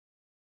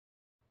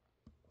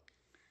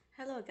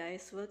Hello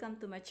guys, welcome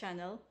to my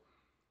channel.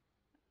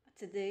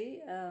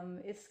 Today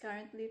it's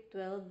currently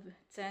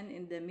 12:10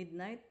 in the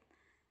midnight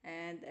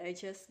and I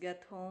just got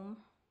home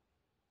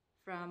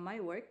from my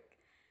work.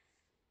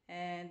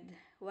 And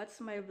what's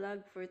my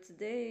vlog for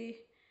today?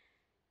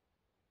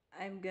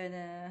 I'm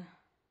gonna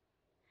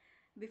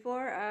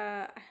before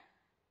uh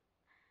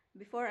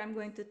before I'm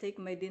going to take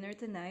my dinner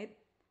tonight,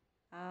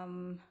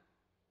 um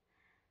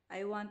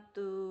I want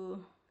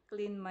to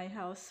clean my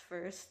house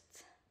first.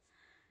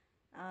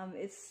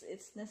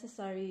 It's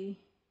necessary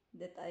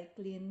that I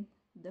clean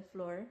the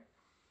floor,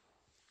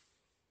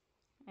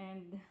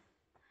 and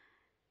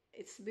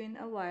it's been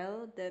a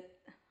while that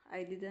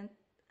I didn't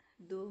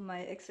do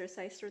my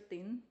exercise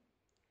routine.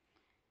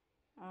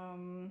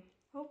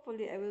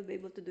 Hopefully I will be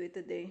able to do it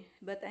today,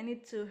 but I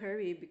need to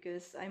hurry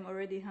because I'm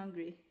already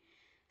hungry.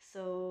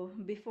 So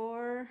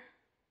before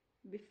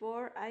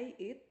I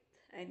eat,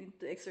 I need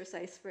to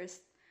exercise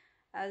first.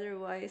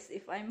 Otherwise,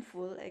 if I'm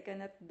full, I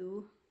cannot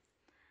do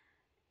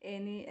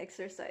any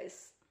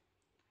exercise.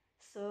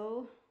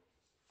 So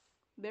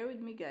bear with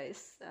me,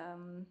 guys.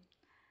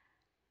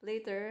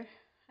 Later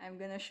I'm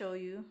gonna show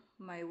you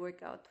my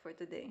workout for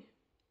today.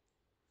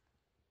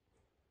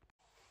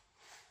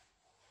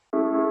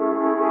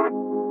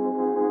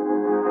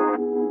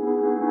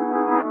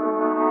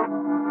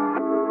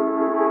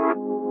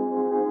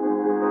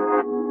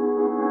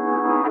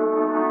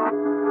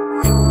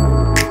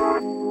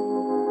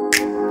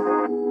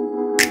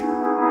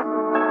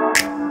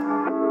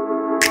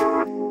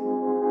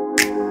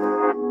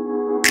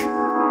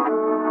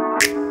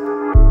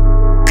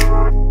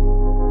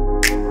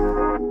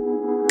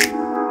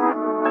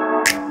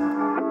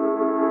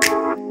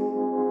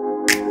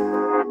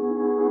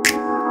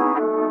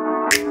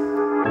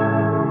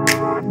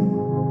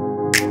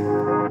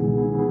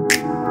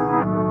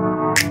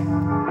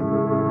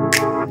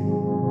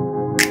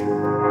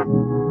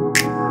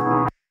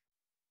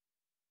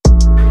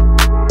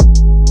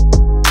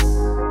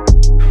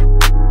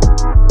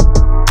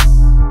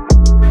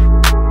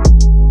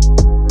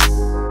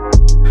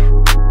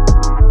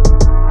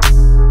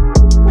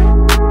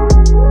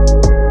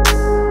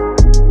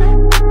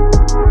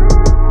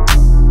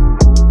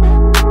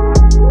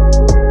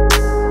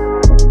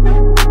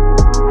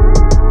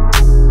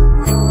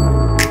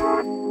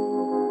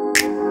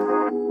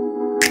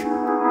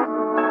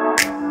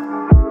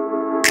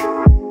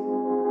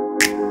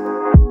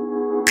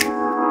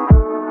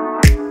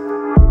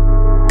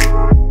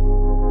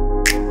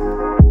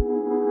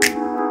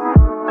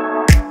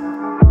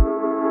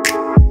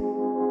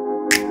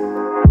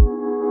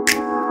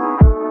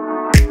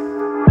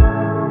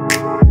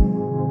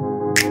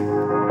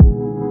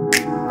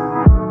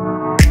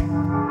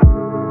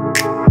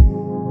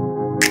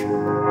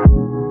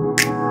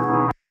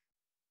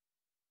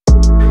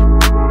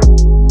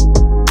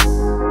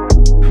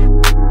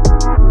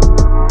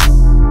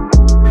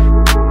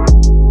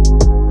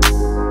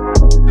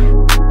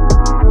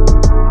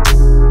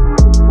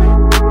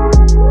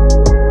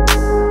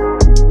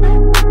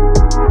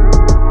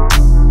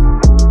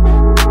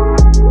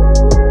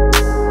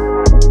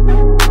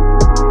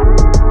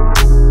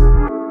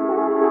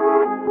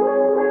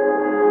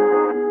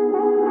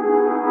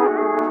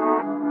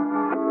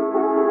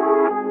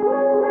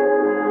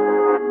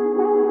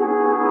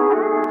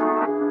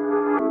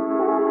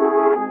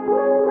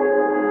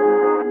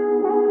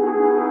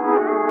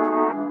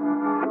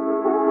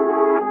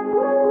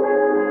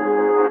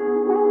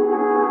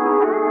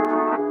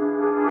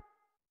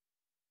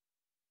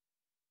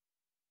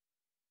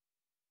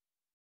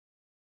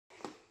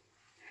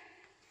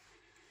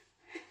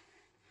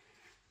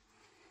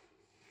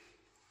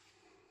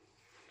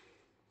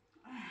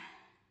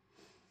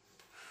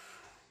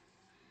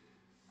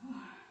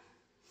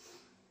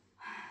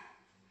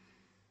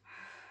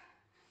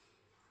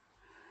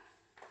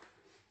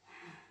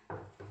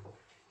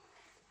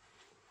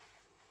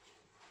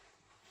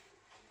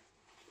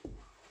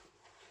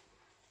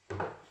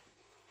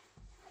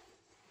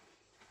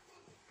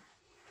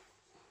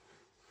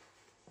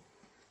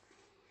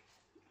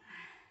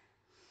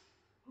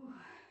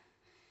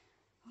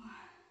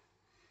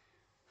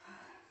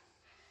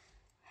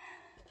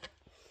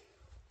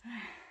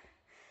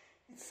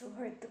 It's so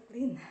hard to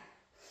clean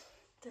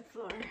the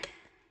floor.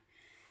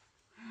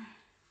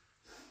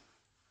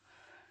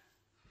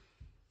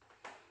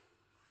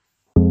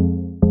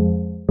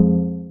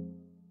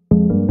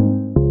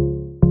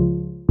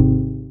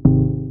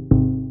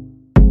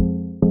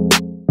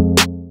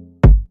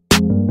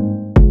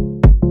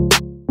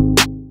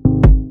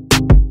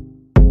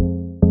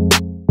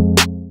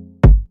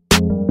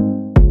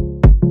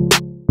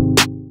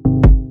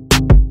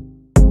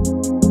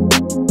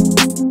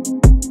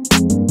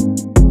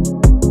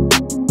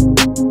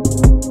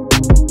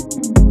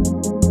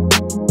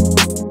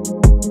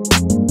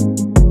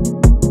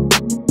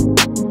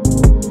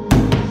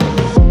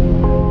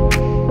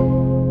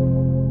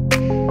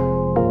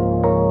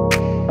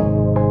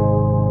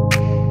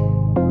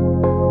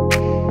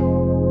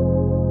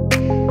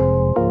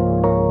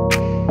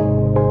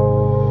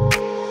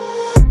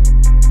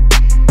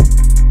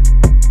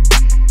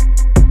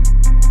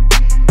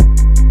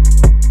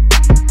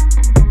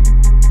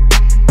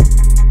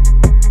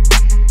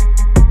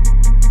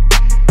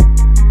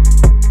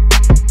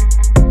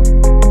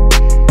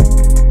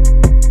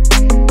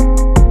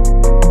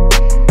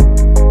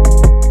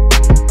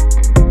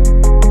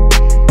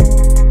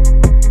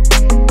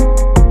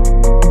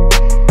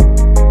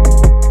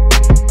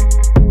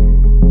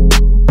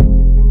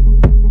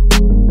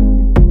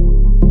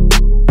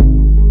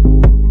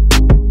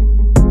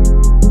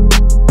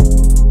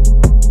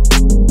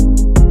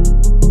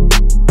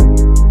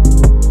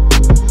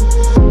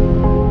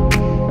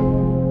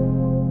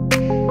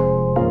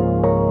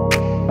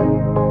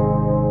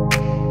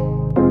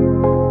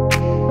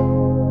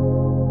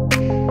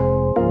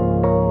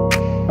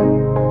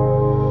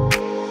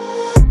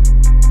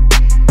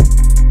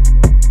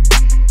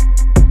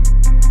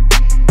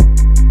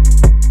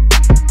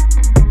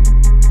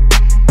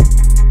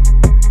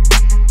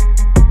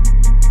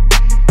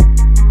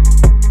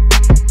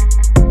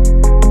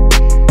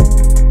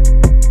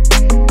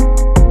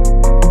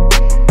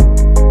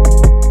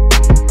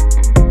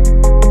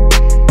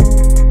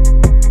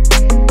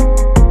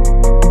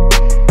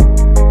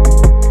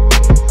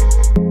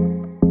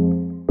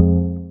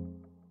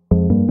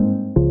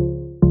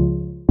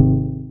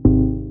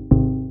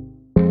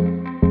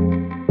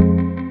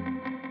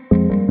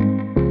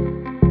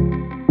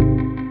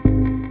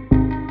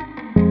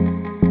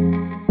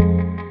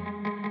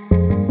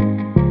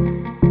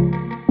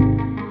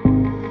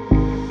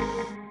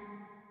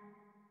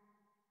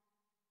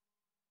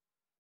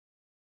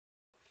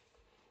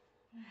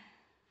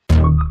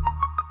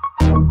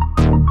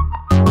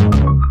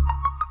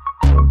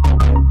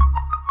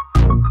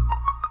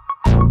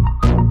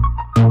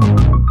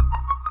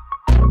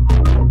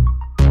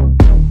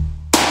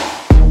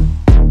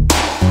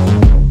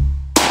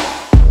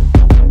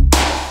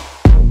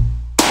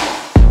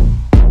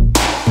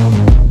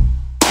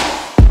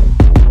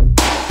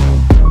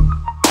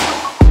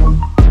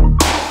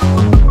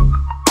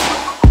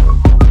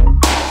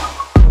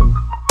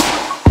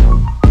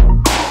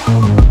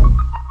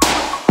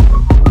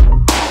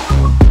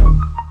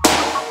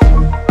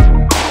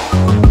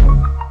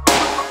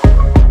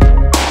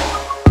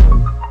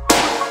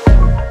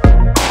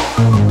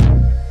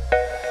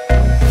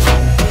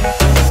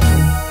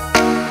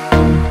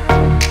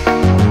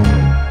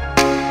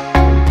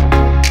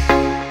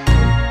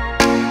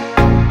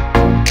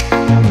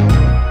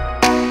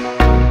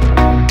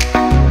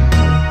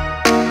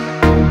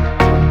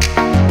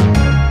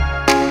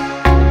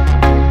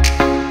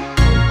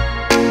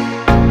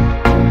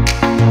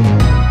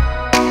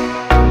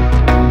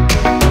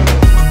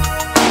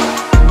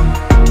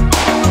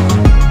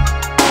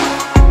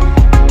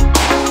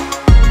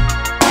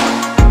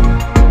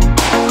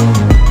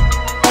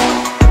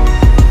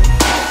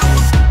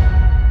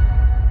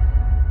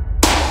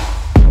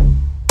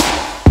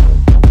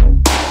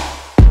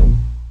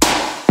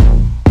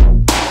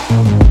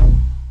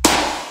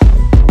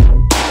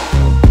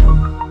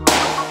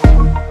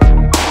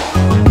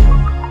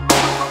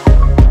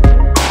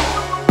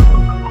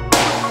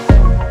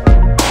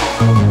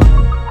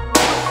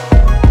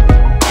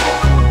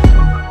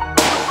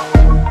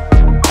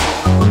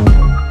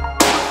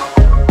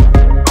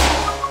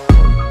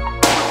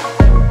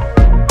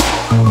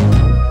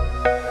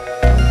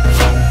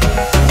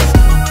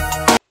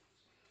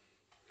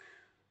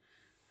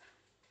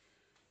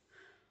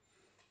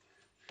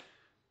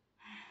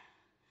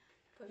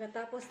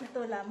 Tapos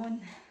nito, lamon.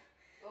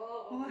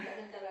 Oo,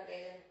 ganun talaga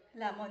yun.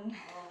 Lamon.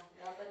 Oo,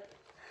 dapat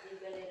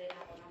bibili rin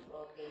ako ng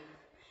protein.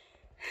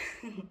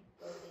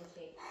 Protein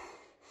shake.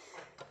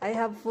 I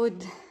have food.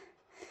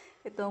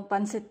 Itong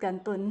pancit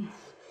canton.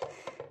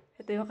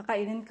 Ito yung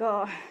kakainin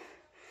ko.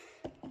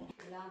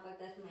 Kailangan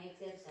pagtas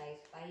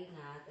ma-exercise,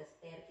 pahinga, tas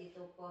 30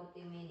 to 40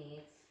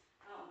 minutes,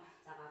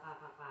 saka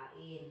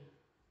kakakain.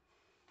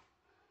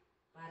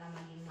 Para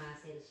maging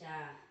muscle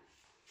siya.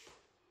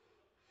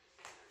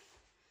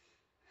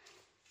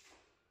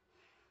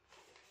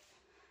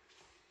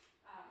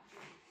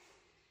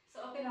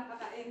 So, okay lang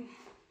kakain.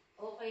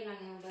 Okay lang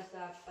yung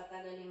basta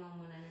patagalin mo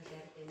muna ng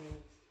 30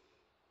 minutes.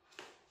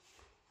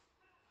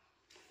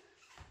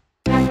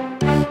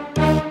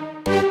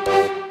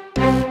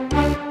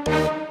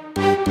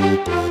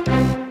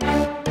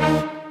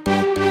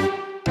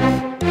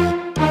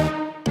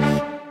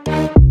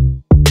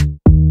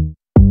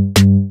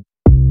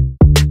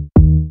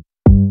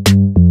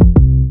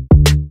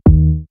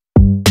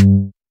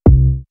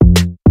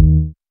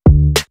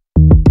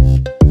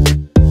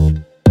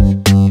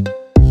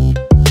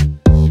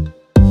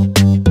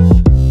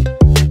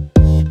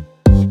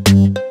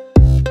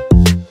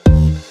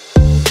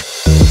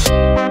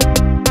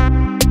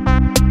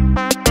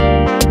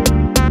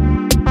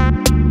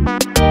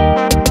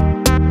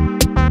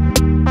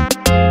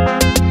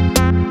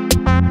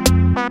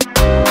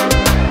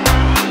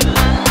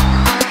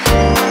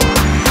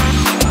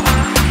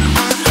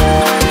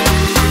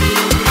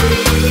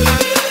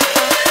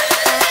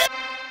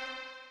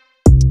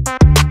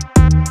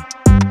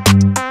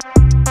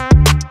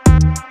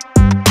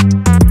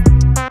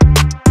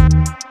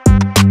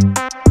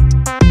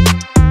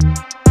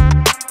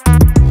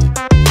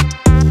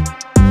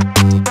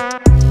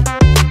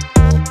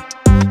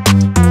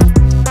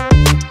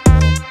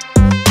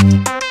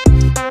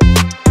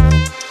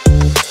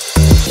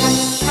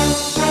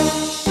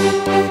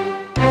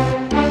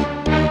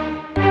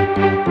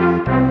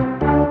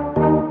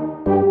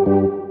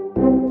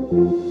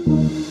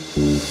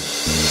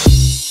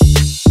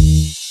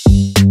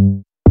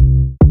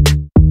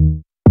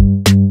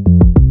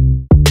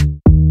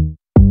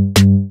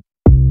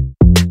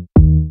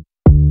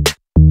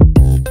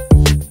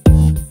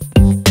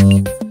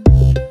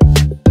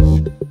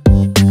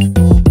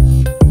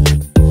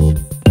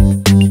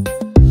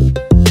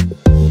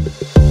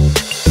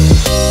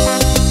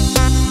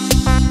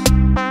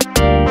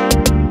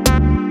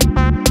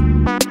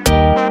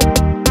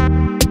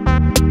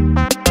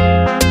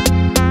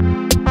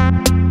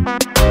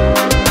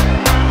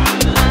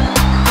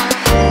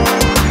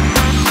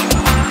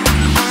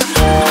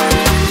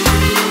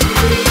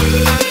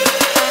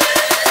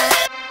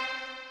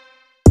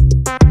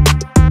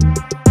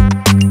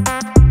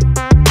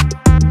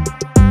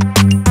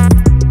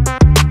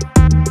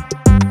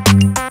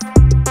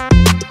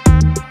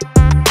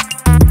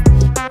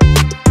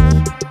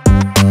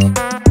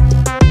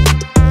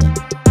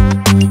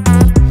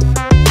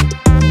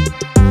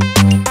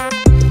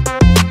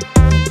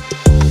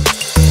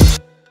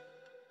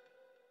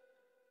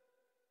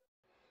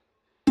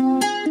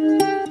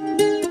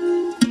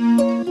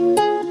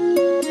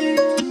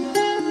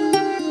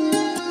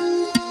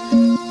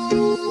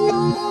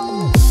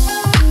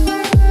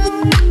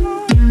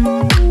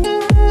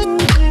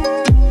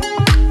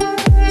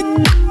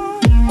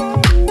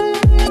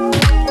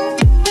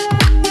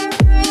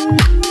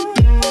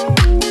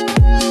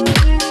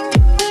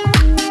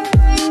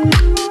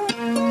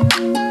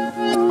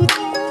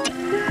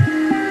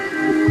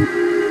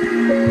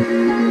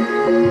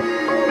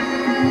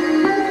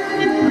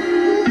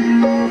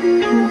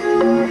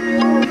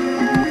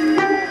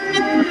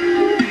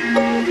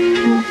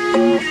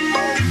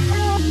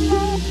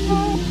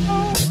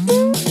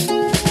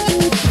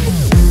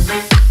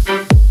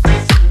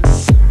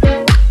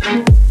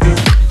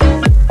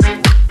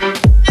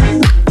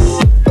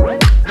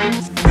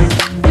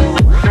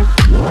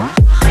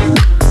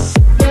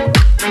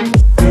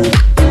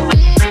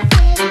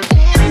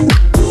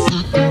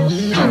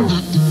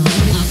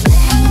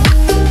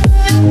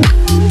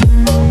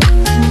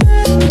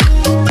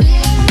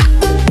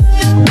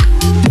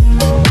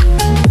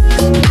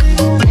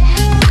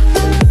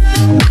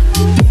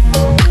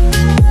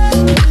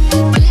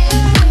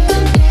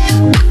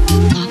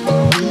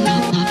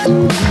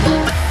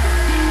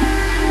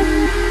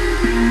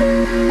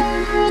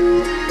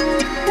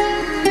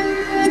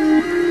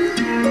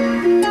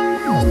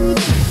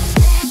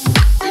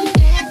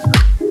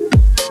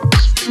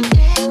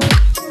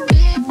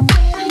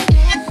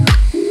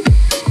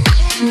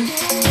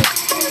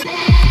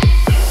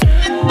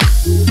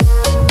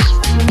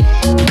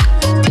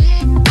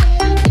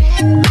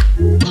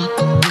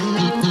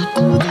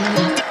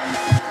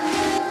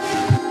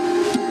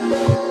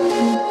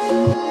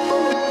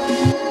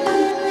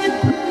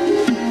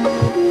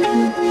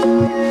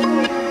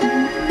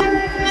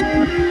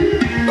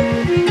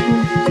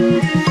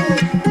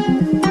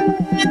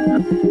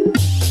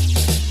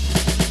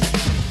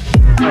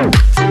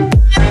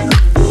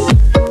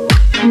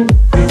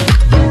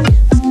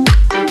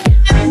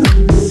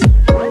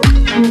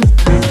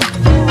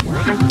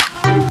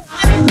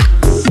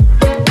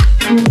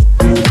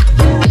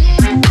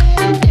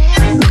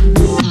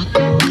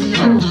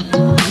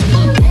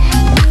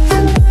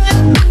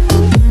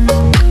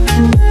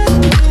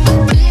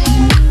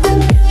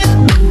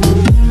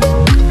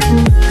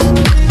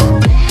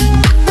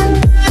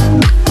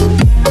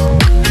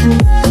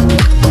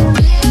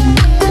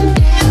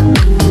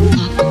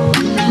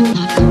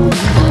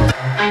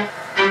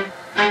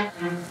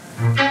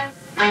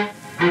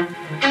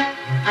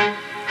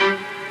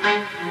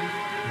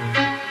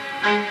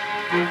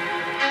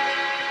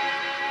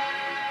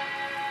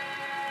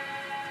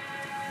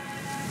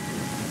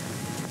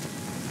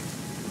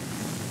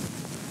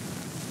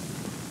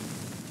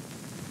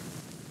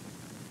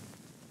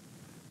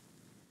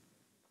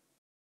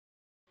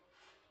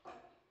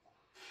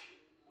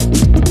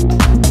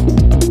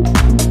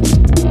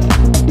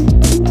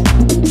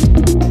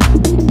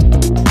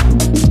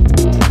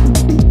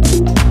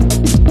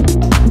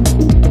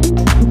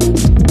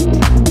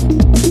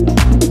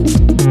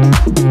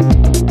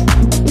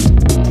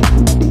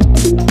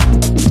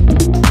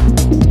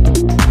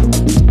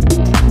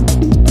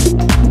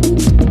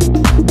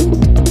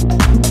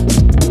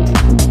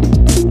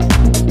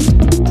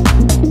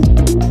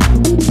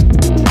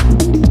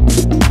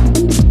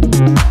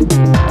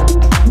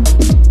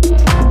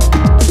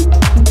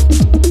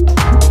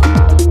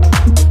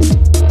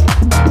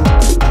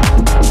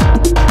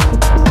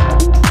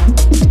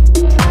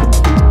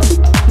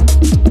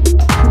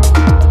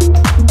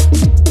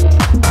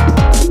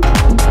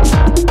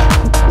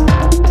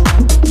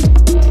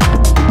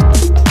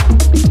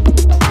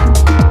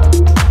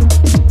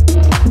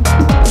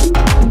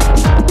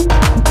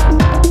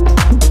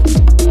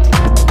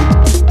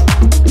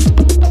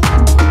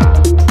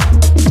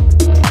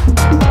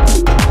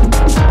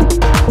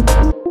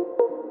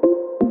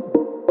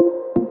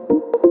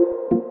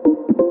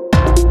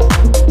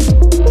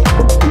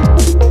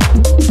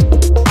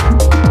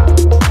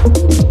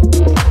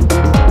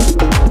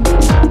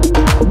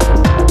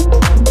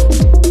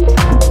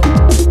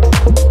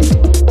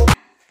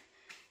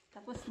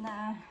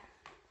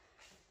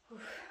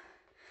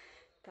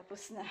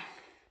 Tapos na.